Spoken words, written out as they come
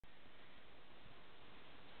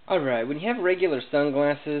Alright, when you have regular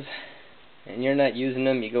sunglasses and you're not using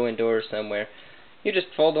them, you go indoors somewhere, you just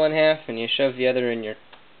fold one half and you shove the other in your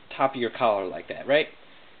top of your collar like that, right?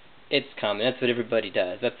 It's common. That's what everybody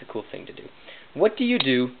does. That's the cool thing to do. What do you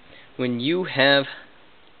do when you have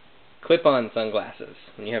clip-on sunglasses?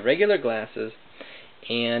 When you have regular glasses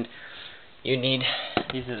and you need,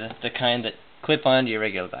 these are the kind that clip on to your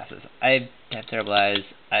regular glasses. I have terrible eyes.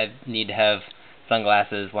 I need to have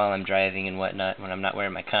sunglasses while I'm driving and whatnot when I'm not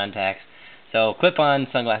wearing my contacts. So clip-on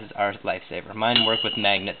sunglasses are a lifesaver. Mine work with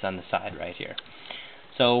magnets on the side right here.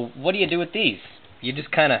 So what do you do with these? You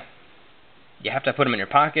just kind of, you have to put them in your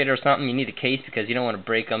pocket or something. You need a case because you don't want to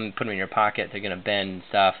break them, put them in your pocket. They're going to bend and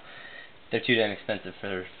stuff. They're too damn expensive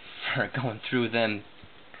for going through them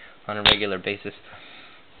on a regular basis.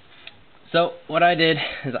 So what I did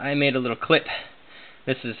is I made a little clip.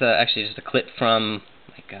 This is actually just a clip from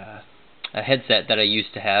like a headset that I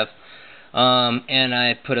used to have. And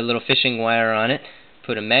I put a little fishing wire on it,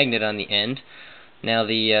 put a magnet on the end. Now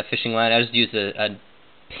the fishing line, I just used a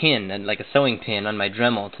pin, like a sewing pin on my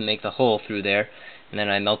Dremel to make the hole through there. And then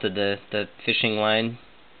I melted the fishing line,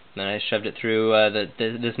 and I shoved it through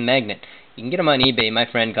this magnet. You can get them on eBay. My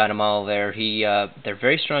friend got them all there. They're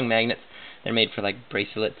very strong magnets. They're made for like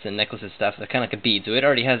bracelets and necklaces and stuff. They're kind of like a bead. So it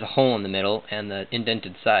already has a hole in the middle and the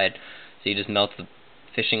indented side. So you just melt the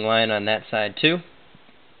fishing line on that side too,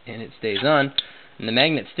 and it stays on. And the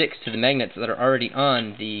magnet sticks to the magnets that are already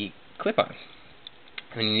on the clip-on.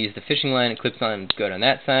 When you use the fishing line, it clips on good on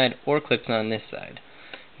that side or clips on this side.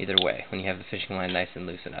 Either way, when you have the fishing line nice and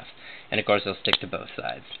loose enough. And of course, they'll stick to both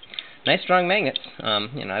sides. Nice strong magnets.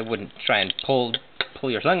 You know, I wouldn't try and pull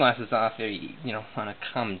your sunglasses off, you know, on a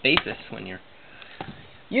common basis when you're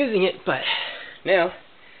using it. But now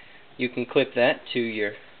you can clip that to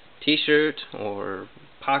your T-shirt or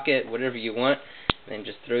pocket, whatever you want, and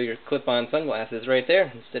just throw your clip-on sunglasses right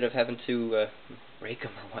there instead of having to break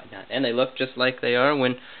them or whatnot. And they look just like they are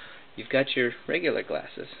when you've got your regular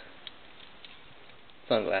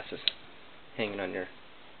sunglasses hanging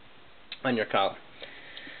on your collar.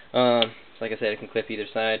 Like I said, it can clip either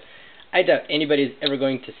side. I doubt anybody's ever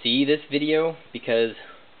going to see this video because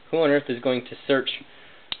who on earth is going to search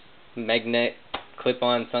magnet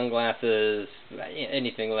clip-on sunglasses,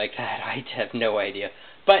 anything like that? I have no idea.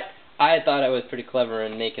 But I thought I was pretty clever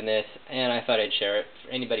in making this, and I thought I'd share it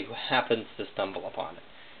for anybody who happens to stumble upon it.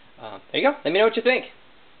 There you go. Let me know what you think.